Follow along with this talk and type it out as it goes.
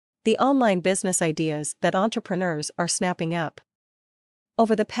The online business ideas that entrepreneurs are snapping up.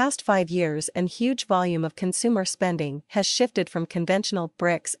 Over the past 5 years, a huge volume of consumer spending has shifted from conventional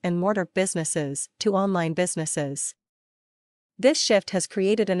bricks and mortar businesses to online businesses. This shift has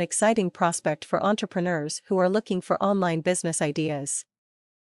created an exciting prospect for entrepreneurs who are looking for online business ideas.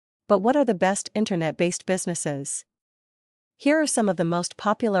 But what are the best internet-based businesses? Here are some of the most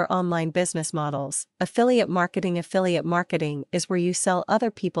popular online business models. Affiliate marketing. Affiliate marketing is where you sell other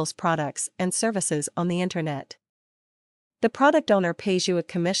people's products and services on the internet. The product owner pays you a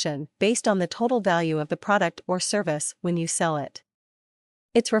commission based on the total value of the product or service when you sell it.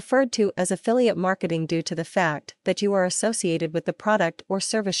 It's referred to as affiliate marketing due to the fact that you are associated with the product or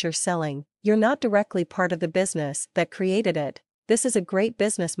service you're selling. You're not directly part of the business that created it. This is a great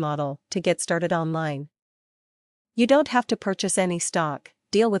business model to get started online. You don't have to purchase any stock,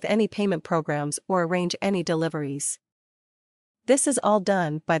 deal with any payment programs, or arrange any deliveries. This is all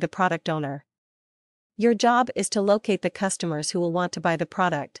done by the product owner. Your job is to locate the customers who will want to buy the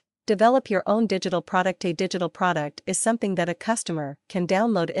product. Develop your own digital product. A digital product is something that a customer can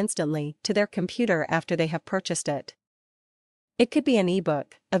download instantly to their computer after they have purchased it. It could be an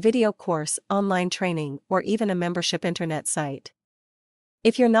ebook, a video course, online training, or even a membership internet site.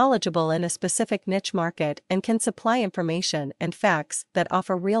 If you're knowledgeable in a specific niche market and can supply information and facts that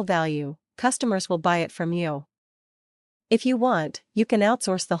offer real value, customers will buy it from you. If you want, you can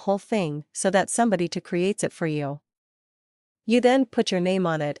outsource the whole thing so that somebody creates it for you. You then put your name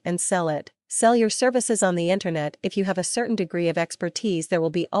on it and sell it. Sell your services on the internet. If you have a certain degree of expertise, there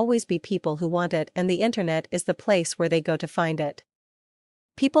will always be people who want it, and the internet is the place where they go to find it.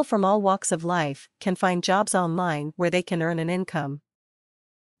 People from all walks of life can find jobs online where they can earn an income.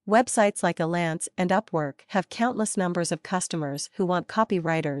 Websites like Elance and Upwork have countless numbers of customers who want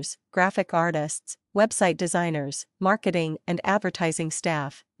copywriters, graphic artists, website designers, marketing and advertising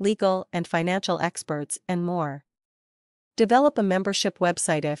staff, legal and financial experts, and more. Develop a membership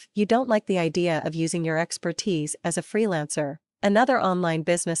website. If you don't like the idea of using your expertise as a freelancer, another online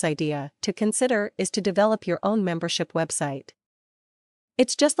business idea to consider is to develop your own membership website.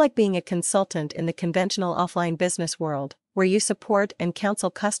 It's just like being a consultant in the conventional offline business world, where you support and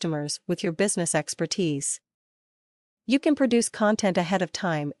counsel customers with your business expertise. You can produce content ahead of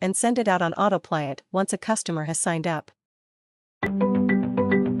time and send it out on autopilot once a customer has signed up.